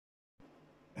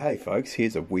Hey folks,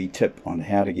 here's a wee tip on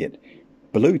how to get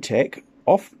Blutack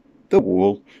off the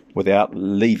wall without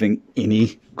leaving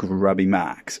any grubby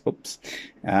marks. Oops.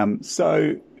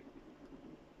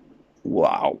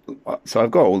 Wow. So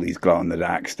I've got all these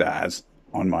glow-in-the-dark stars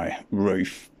on my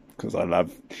roof because I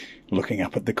love looking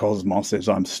up at the cosmos as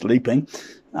I'm sleeping.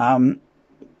 And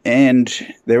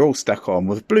they're all stuck on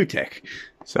with Blutack.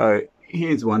 So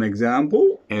here's one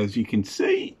example. As you can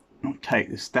see, I'll take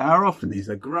the star off and there's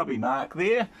a grubby mark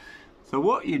there. So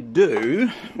what you do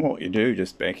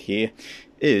just back here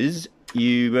is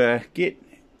you get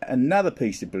another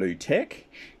piece of Blutack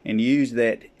and use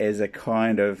that as a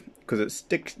kind of, because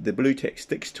the Blutack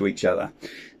sticks to each other.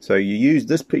 So you use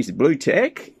this piece of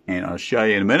Blutack, and I'll show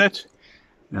you in a minute.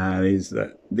 There's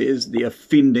the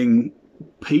offending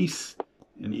piece,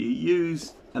 and you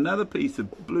use another piece of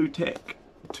Blutack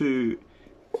to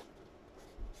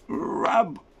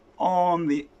rub on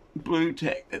the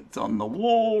Blutack that's on the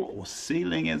wall or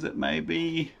ceiling, as it may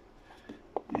be,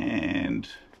 and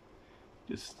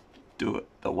just do it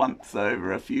the once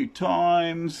over a few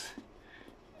times,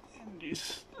 and you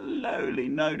slowly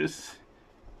notice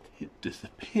it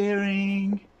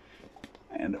disappearing,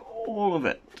 and all of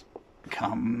it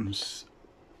comes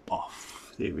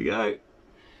off. There we go,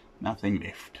 nothing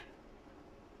left.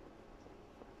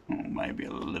 Oh, maybe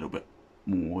a little bit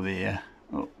more there.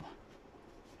 Oh,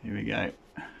 here we go.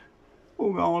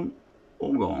 All gone,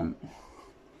 all gone.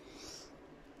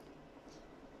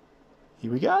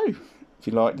 Here we go. If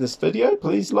you like this video,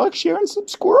 please like, share and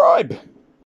subscribe.